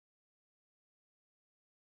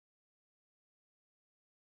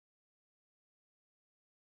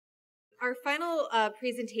Our final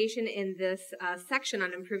presentation in this section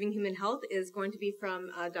on improving human health is going to be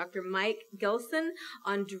from Dr. Mike Gilson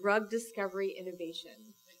on drug discovery innovation.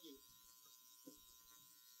 Thank you.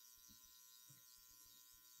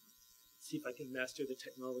 See if I can master the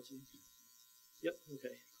technology. Yep,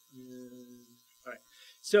 okay. All right.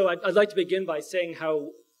 So I'd like to begin by saying how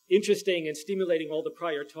interesting and stimulating all the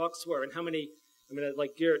prior talks were, and how many,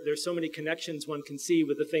 there's so many connections one can see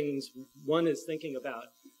with the things one is thinking about.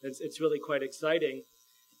 It's really quite exciting.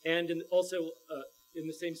 And also, in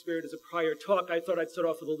the same spirit as a prior talk, I thought I'd start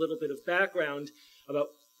off with a little bit of background about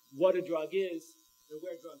what a drug is and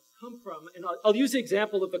where drugs come from. And I'll use the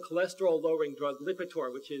example of the cholesterol-lowering drug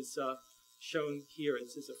Lipitor, which is shown here.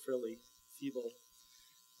 This is a fairly feeble,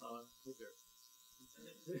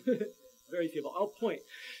 very feeble. I'll point.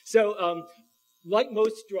 So, like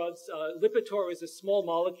most drugs, Lipitor is a small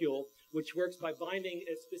molecule which works by binding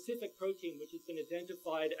a specific protein which has been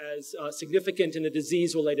identified as significant in a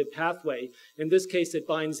disease-related pathway. In this case, it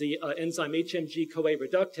binds the enzyme HMG-CoA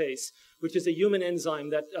reductase, which is a human enzyme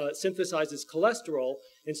that synthesizes cholesterol.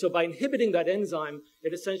 And so by inhibiting that enzyme,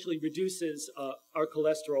 it essentially reduces our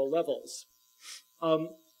cholesterol levels.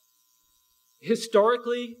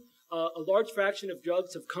 Historically, a large fraction of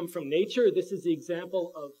drugs have come from nature. This is the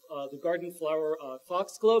example of the garden flower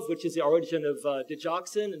foxglove, which is the origin of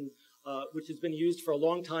digoxin, and which has been used for a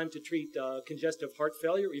long time to treat congestive heart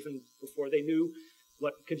failure, even before they knew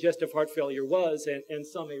what congestive heart failure was, and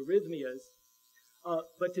some arrhythmias.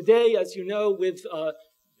 But today, as you know, with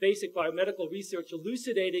basic biomedical research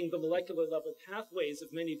elucidating the molecular level pathways of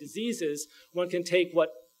many diseases, one can take what,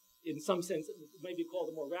 in some sense, may be called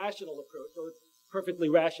a more rational approach, so it's perfectly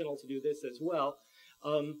rational to do this as well,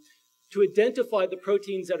 to identify the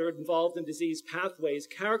proteins that are involved in disease pathways,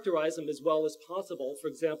 characterize them as well as possible, for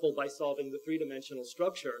example, by solving the three-dimensional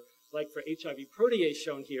structure, like for HIV protease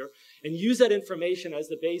shown here, and use that information as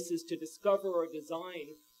the basis to discover or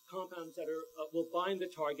design compounds that will bind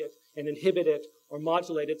the target and inhibit it or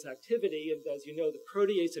modulate its activity. And as you know, the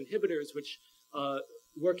protease inhibitors, which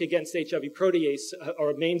work against HIV protease, are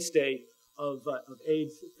a mainstay of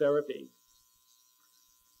AIDS therapy.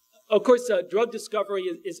 Of course, drug discovery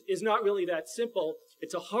is not really that simple.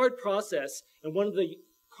 It's a hard process, and one of the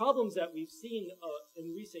problems that we've seen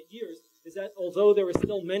in recent years is that although there are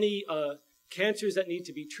still many cancers that need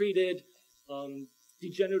to be treated,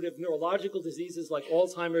 degenerative neurological diseases like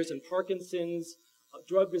Alzheimer's and Parkinson's,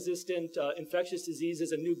 drug-resistant infectious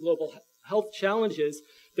diseases, and new global health challenges,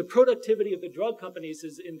 the productivity of the drug companies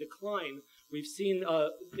is in decline. We've seen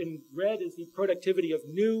in red is the productivity of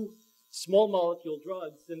new small molecule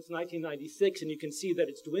drugs since 1996, and you can see that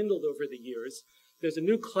it's dwindled over the years. There's a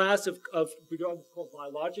new class of drugs called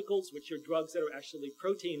biologicals, which are drugs that are actually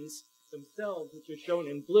proteins themselves, which are shown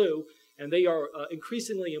in blue, and they are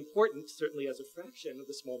increasingly important, certainly as a fraction of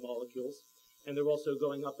the small molecules, and they're also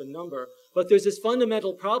going up in number. But there's this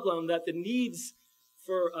fundamental problem that the needs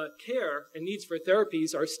for care and needs for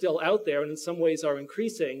therapies are still out there, and in some ways are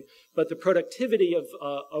increasing, but the productivity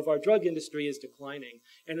of our drug industry is declining.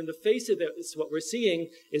 And in the face of this, what we're seeing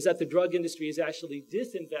is that the drug industry is actually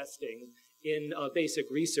disinvesting in basic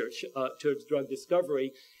research towards drug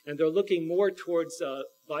discovery, and they're looking more towards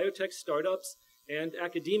biotech startups and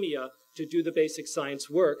academia to do the basic science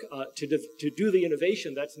work, to do the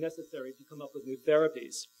innovation that's necessary to come up with new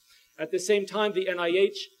therapies. At the same time, the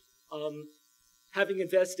NIH, having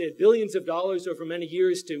invested billions of dollars over many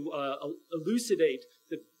years to elucidate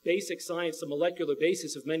the basic science, the molecular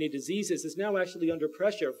basis of many diseases, is now actually under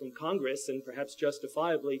pressure from Congress, and perhaps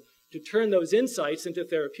justifiably, to turn those insights into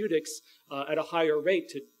therapeutics at a higher rate,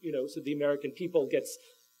 to, so the American people gets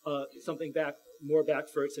something back, more back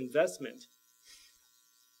for its investment.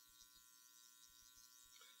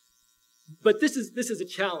 But this is a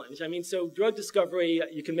challenge. I mean, so drug discovery,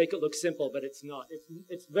 you can make it look simple, but it's not.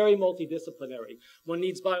 It's very multidisciplinary. One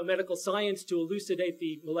needs biomedical science to elucidate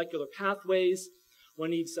the molecular pathways.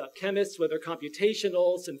 One needs chemists, whether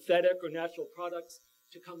computational, synthetic, or natural products,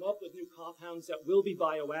 to come up with new compounds that will be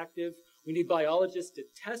bioactive. We need biologists to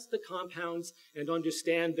test the compounds and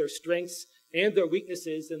understand their strengths and their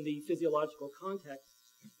weaknesses in the physiological context.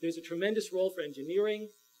 There's a tremendous role for engineering,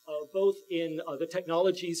 both in the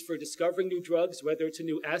technologies for discovering new drugs, whether it's a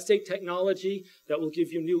new assay technology that will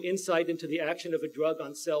give you new insight into the action of a drug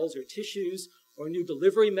on cells or tissues, or a new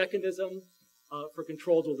delivery mechanism for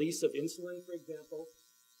controlled release of insulin, for example.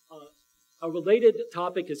 A related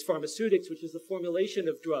topic is pharmaceutics, which is the formulation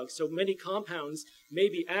of drugs. So many compounds may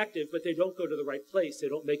be active, but they don't go to the right place. They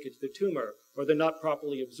don't make it to the tumor, or they're not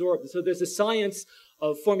properly absorbed. So there's a science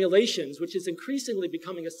of formulations, which is increasingly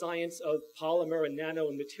becoming a science of polymer and nano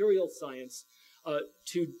and material science,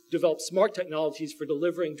 to develop smart technologies for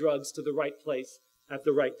delivering drugs to the right place at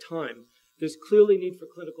the right time. There's clearly need for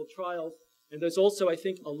clinical trials, and there's also, I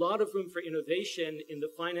think, a lot of room for innovation in the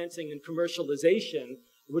financing and commercialization,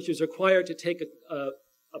 which is required to take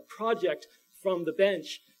a project from the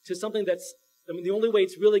bench to something that's, I mean, the only way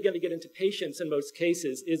it's really going to get into patients in most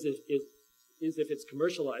cases is if it's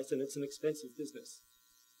commercialized, and it's an expensive business.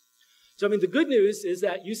 So, I mean, the good news is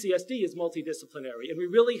that UCSD is multidisciplinary, and we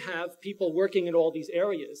really have people working in all these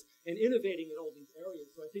areas and innovating in all these areas.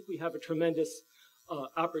 So I think we have a tremendous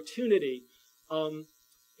opportunity.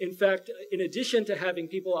 In fact, in addition to having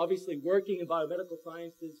people obviously working in biomedical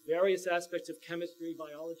sciences, various aspects of chemistry,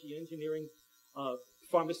 biology, engineering,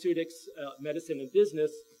 pharmaceutics, medicine, and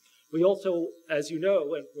business, we also, as you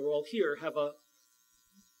know, and we're all here, have a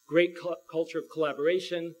great culture of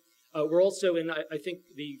collaboration. We're also in, I think,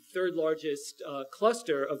 the third largest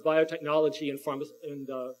cluster of biotechnology and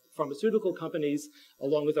pharmaceutical companies,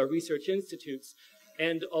 along with our research institutes.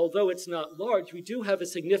 And although it's not large, we do have a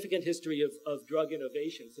significant history of drug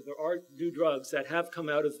innovation. So there are new drugs that have come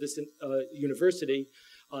out of this university,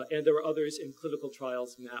 and there are others in clinical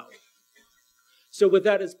trials now. So with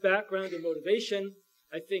that as background and motivation,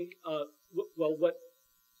 I think, what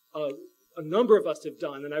a number of us have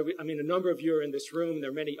done, and I mean, a number of you are in this room, and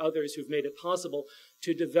there are many others who've made it possible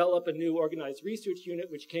to develop a new organized research unit,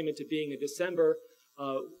 which came into being in December,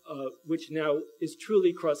 which now is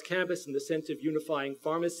truly cross-campus in the sense of unifying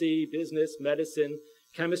pharmacy, business, medicine,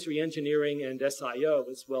 chemistry, engineering, and SIO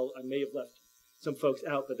as well. I may have left some folks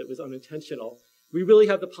out, but it was unintentional. We really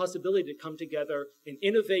have the possibility to come together and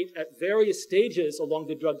innovate at various stages along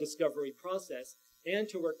the drug discovery process and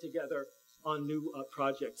to work together on new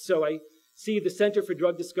projects. So I see the Center for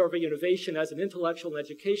Drug Discovery Innovation as an intellectual and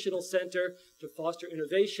educational center to foster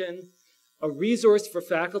innovation, a resource for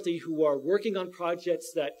faculty who are working on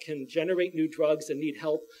projects that can generate new drugs and need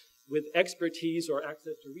help with expertise or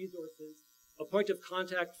access to resources, a point of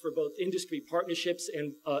contact for both industry partnerships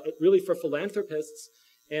and really for philanthropists,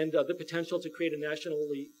 and the potential to create a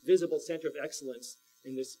nationally visible center of excellence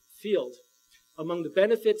in this field. Among the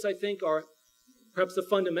benefits, I think, are perhaps the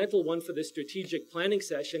fundamental one for this strategic planning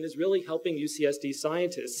session is really helping UCSD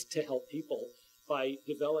scientists to help people by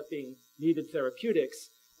developing needed therapeutics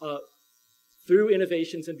through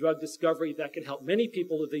innovations in drug discovery that can help many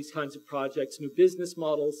people with these kinds of projects, new business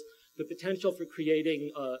models, the potential for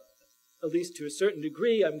creating, at least to a certain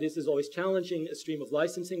degree, I mean, this is always challenging, a stream of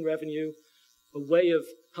licensing revenue, a way of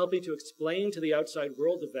helping to explain to the outside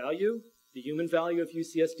world the value, the human value of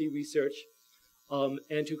UCSD research,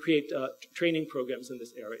 and to create training programs in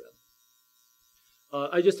this area.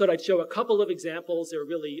 I just thought I'd show a couple of examples. There are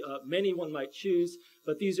really many one might choose,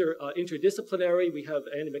 but these are interdisciplinary. We have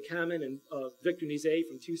Andy McCammon and Victor Nizet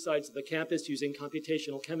from two sides of the campus using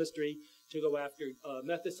computational chemistry to go after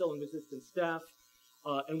methicillin-resistant staph.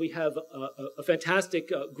 And we have a fantastic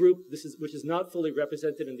group, which is not fully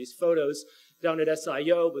represented in these photos, down at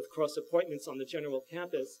SIO with cross appointments on the general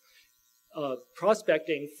campus,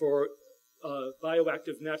 prospecting for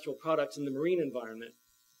bioactive natural products in the marine environment.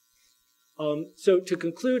 So to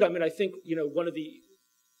conclude, I mean, I think, you know, one of the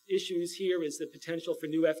issues here is the potential for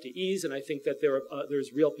new FTEs, and I think that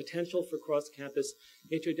there's real potential for cross-campus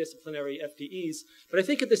interdisciplinary FTEs. But I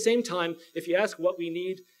think at the same time, if you ask what we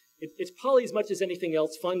need, it's probably as much as anything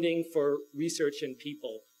else funding for research and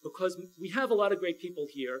people, because we have a lot of great people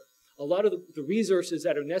here. A lot of the resources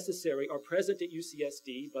that are necessary are present at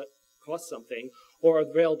UCSD, but cost something, or are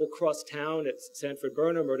available cross-town at Sanford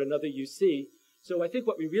Burnham or at another UC. So I think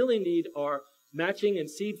what we really need are matching and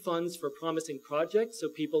seed funds for promising projects so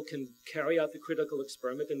people can carry out the critical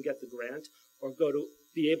experiment and get the grant, or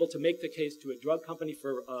be able to make the case to a drug company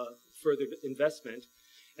for further investment.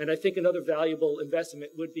 And I think another valuable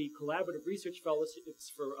investment would be collaborative research fellowships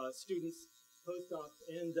for students, postdocs,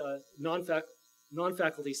 and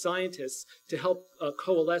non-faculty scientists to help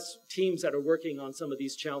coalesce teams that are working on some of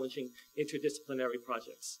these challenging interdisciplinary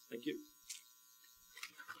projects. Thank you.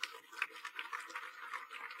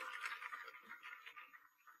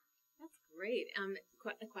 That's great.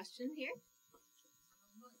 A question here?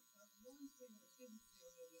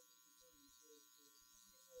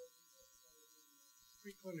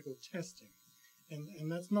 Preclinical testing,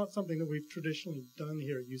 and that's not something that we've traditionally done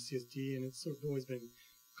here at UCSD, and it's sort of always been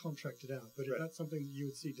contracted out. But is that something that you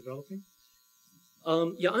would see developing?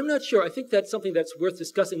 Yeah, I'm not sure. I think that's something that's worth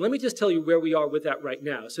discussing. Let me just tell you where we are with that right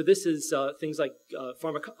now. So this is things like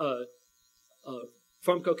pharmacokinetics,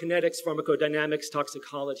 pharmacodynamics,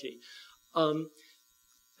 toxicology.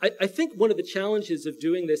 I think one of the challenges of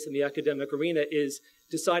doing this in the academic arena is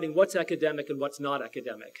deciding what's academic and what's not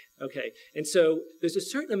academic, okay? And so there's a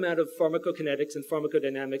certain amount of pharmacokinetics and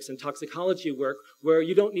pharmacodynamics and toxicology work where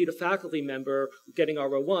you don't need a faculty member getting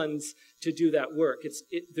R01s to do that work.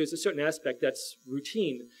 There's a certain aspect that's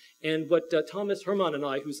routine. And what Thomas Herman and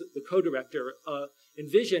I, who's the co-director,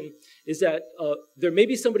 envision is that there may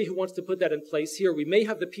be somebody who wants to put that in place here. We may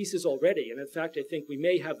have the pieces already, and in fact, I think we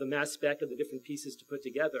may have the mass spec of the different pieces to put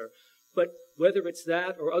together. But whether it's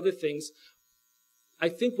that or other things, I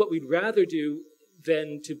think what we'd rather do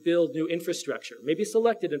than to build new infrastructure, maybe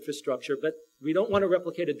selected infrastructure, but we don't want to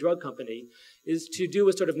replicate a drug company, is to do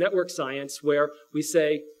a sort of network science where we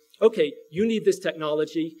say, okay, you need this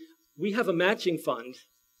technology. We have a matching fund,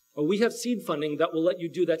 or we have seed funding that will let you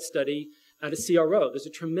do that study at a CRO. There's a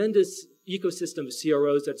tremendous ecosystem of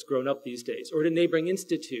CROs that's grown up these days, or at a neighboring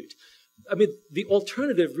institute. I mean, the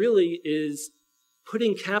alternative really is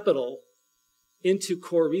putting capital into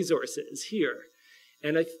core resources here.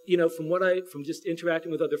 And from just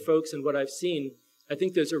interacting with other folks and what I've seen, I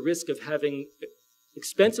think there's a risk of having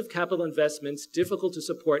expensive capital investments, difficult to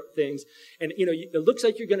support things, and it looks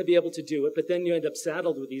like you're going to be able to do it, but then you end up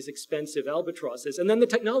saddled with these expensive albatrosses, and then the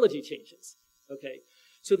technology changes. Okay,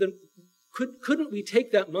 so then couldn't we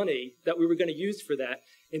take that money that we were going to use for that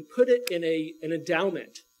and put it in an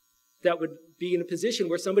endowment that would be in a position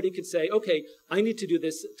where somebody could say, okay, I need to do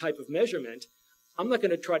this type of measurement. I'm not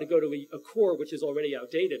going to try to go to a core which is already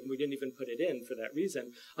outdated, and we didn't even put it in for that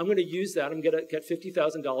reason. I'm going to use that. I'm going to get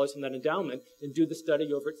 $50,000 from that endowment and do the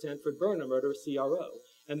study over at Sanford Burnham or at a CRO.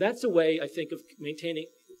 And that's a way, I think, of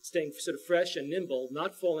staying sort of fresh and nimble,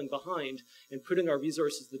 not falling behind, and putting our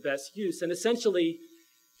resources to the best use, and essentially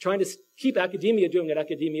trying to keep academia doing what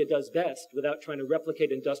academia does best without trying to replicate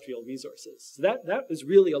industrial resources. So that was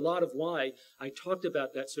really a lot of why I talked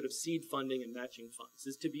about that sort of seed funding and matching funds,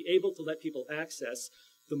 is to be able to let people access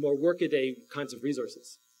the more workaday kinds of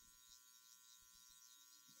resources.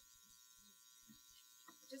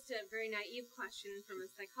 Just a very naive question from a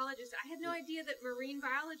psychologist. I had no idea that marine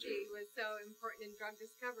biology was so important in drug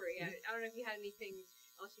discovery. I don't know if you had anything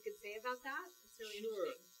else you could say about that. It's really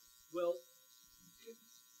interesting. Well,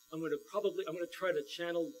 I'm going to try to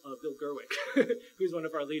channel Bill Gerwick, who's one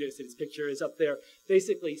of our leaders, and his picture is up there.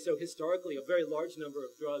 Basically, so historically, a very large number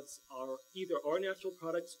of drugs are either natural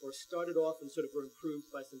products or started off and sort of were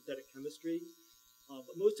improved by synthetic chemistry.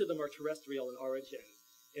 But most of them are terrestrial in origin.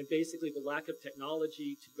 And basically, the lack of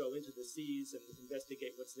technology to go into the seas and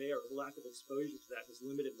investigate what's there, or the lack of exposure to that has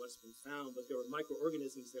limited what's been found. But there are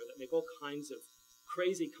microorganisms there that make all kinds of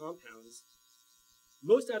crazy compounds.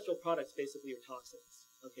 Most natural products basically are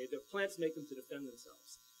toxins. Okay, the plants make them to defend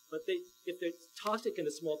themselves. But if they're toxic in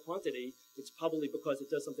a small quantity, it's probably because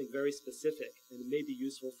it does something very specific, and it may be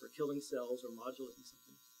useful for killing cells or modulating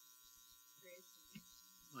something.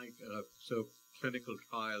 So clinical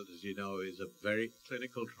trials, as you know, is a very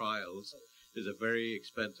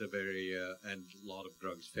expensive area, and a lot of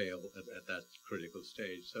drugs fail at that critical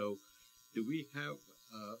stage. So do we have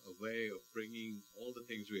a way of bringing all the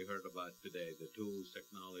things we heard about today, the tools,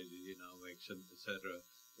 technology, genomics, and et cetera,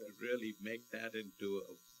 to really make that into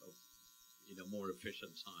a more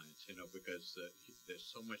efficient science, because there's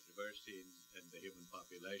so much diversity in the human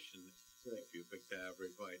population. Right. If you pick the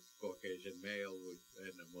average white Caucasian male,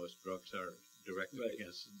 and most drugs are directed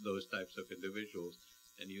against those types of individuals,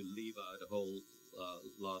 and you leave out a whole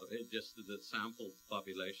lot of it. Just the sample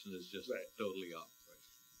population is just totally off.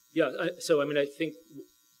 Yeah, I think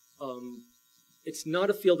it's not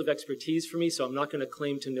a field of expertise for me, so I'm not going to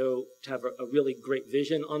claim to have a really great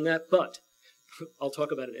vision on that, but I'll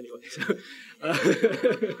talk about it anyway.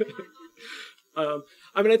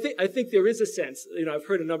 I think there is a sense, I've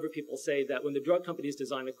heard a number of people say that when the drug companies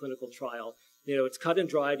design a clinical trial, it's cut and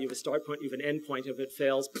dried, you have a start point, you have an end point. If it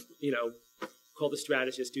fails, call the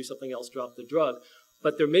strategist, do something else, drop the drug.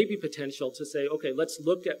 But there may be potential to say, okay, let's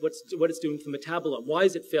look at what it's doing to the metabolome. Why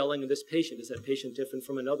is it failing in this patient? Is that patient different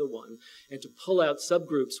from another one? And to pull out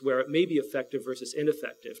subgroups where it may be effective versus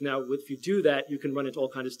ineffective. Now, if you do that, you can run into all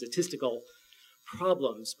kinds of statistical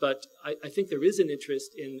problems. But I think there is an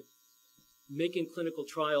interest in making clinical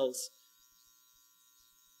trials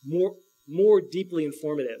more deeply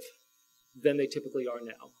informative than they typically are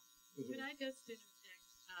now. Could I just interject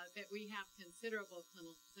that we have considerable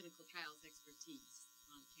clinical trials expertise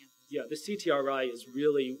on campus? Yeah, the CTRI is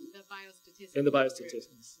really... The biostatistics. And the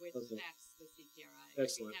biostatistics. Which backs the CTRI.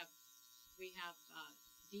 Excellent. We have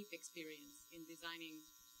deep experience in designing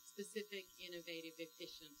specific, innovative,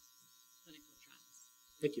 efficient clinical trials.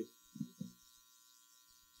 Thank you.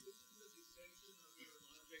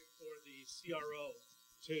 For the CRO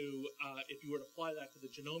to, if you were to apply that to the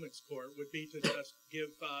genomics court, would be to just give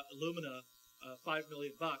Illumina $5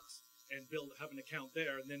 million and have an account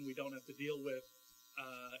there, and then we don't have to deal with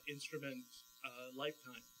instrument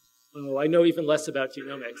lifetime. Oh, I know even less about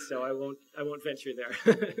genomics, so I won't venture there.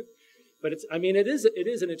 But it is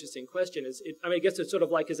an interesting question. I guess it's sort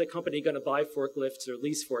of like, is a company going to buy forklifts or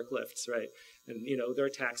lease forklifts, right? And there are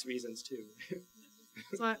tax reasons too.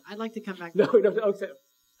 So I'd like to come back. Okay.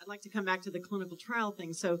 I'd like to come back to the clinical trial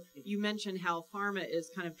thing. So you mentioned how pharma is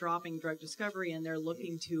kind of dropping drug discovery, and they're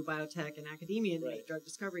looking to biotech and academia to make drug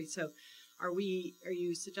discovery. So are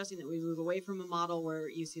you suggesting that we move away from a model where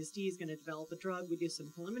UCSD is going to develop a drug, we do some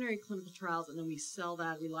preliminary clinical trials, and then we sell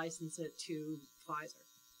that, we license it to Pfizer?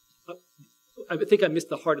 I think I missed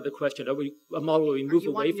the heart of the question. Are we a model where we move away from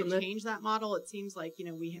that? Are you wanting to change that model? It seems like,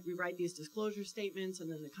 we write these disclosure statements,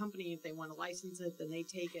 and then the company, if they want to license it, then they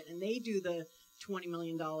take it and they do the $20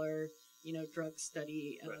 million, drug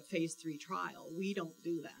study, phase 3 trial. We don't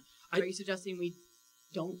do that. Are you suggesting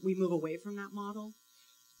we move away from that model?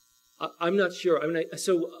 I'm not sure.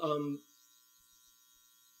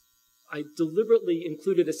 I deliberately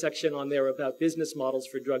included a section on there about business models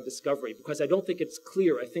for drug discovery because I don't think it's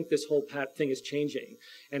clear. I think this whole thing is changing.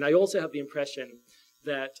 And I also have the impression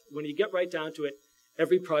that when you get right down to it,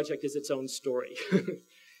 every project is its own story.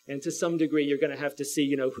 And to some degree, you're going to have to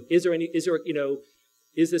see,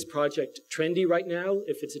 is this project trendy right now?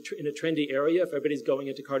 If it's in a trendy area, if everybody's going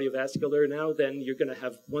into cardiovascular now, then you're going to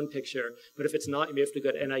have one picture. But if it's not, you may have to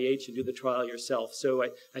go to NIH and do the trial yourself. So I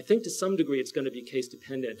think to some degree it's going to be case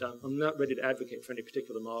dependent. I'm not ready to advocate for any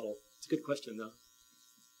particular model. It's a good question, though.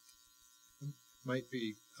 Might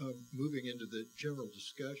be moving into the general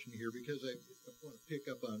discussion here because I want to pick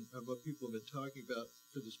up on what people have been talking about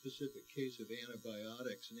for the specific case of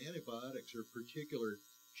antibiotics. And antibiotics are a particular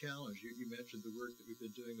challenge. You mentioned the work that we've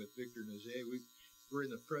been doing with Victor Nazé. We're in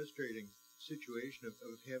the frustrating situation of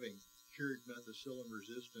having cured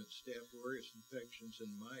methicillin-resistant Staph aureus infections in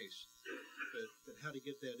mice, but how to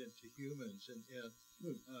get that into humans. And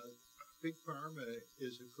Big Pharma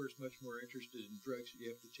is, of course, much more interested in drugs that you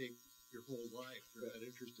have to take your whole life. They're not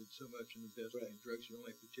interested so much in investing in drugs you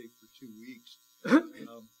only have to take for 2 weeks.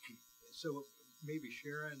 So maybe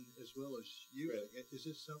Sharon, as well as you, is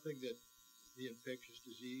this something that the infectious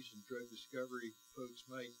disease and drug discovery folks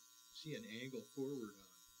might see an angle forward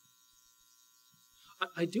on?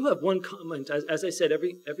 I do have one comment. As I said,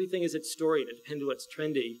 everything is its story, and it depends on what's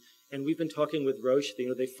trendy. And we've been talking with Roche.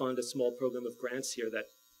 They fund a small program of grants here that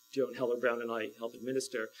Joan Heller-Brown and I help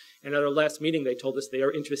administer. And at our last meeting, they told us they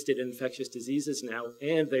are interested in infectious diseases now,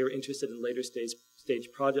 and they are interested in later stage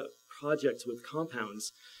projects with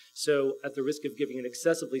compounds. So at the risk of giving an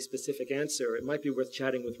excessively specific answer, it might be worth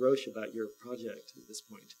chatting with Roche about your project at this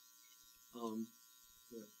point.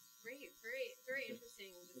 Great, very, very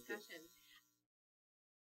interesting discussion.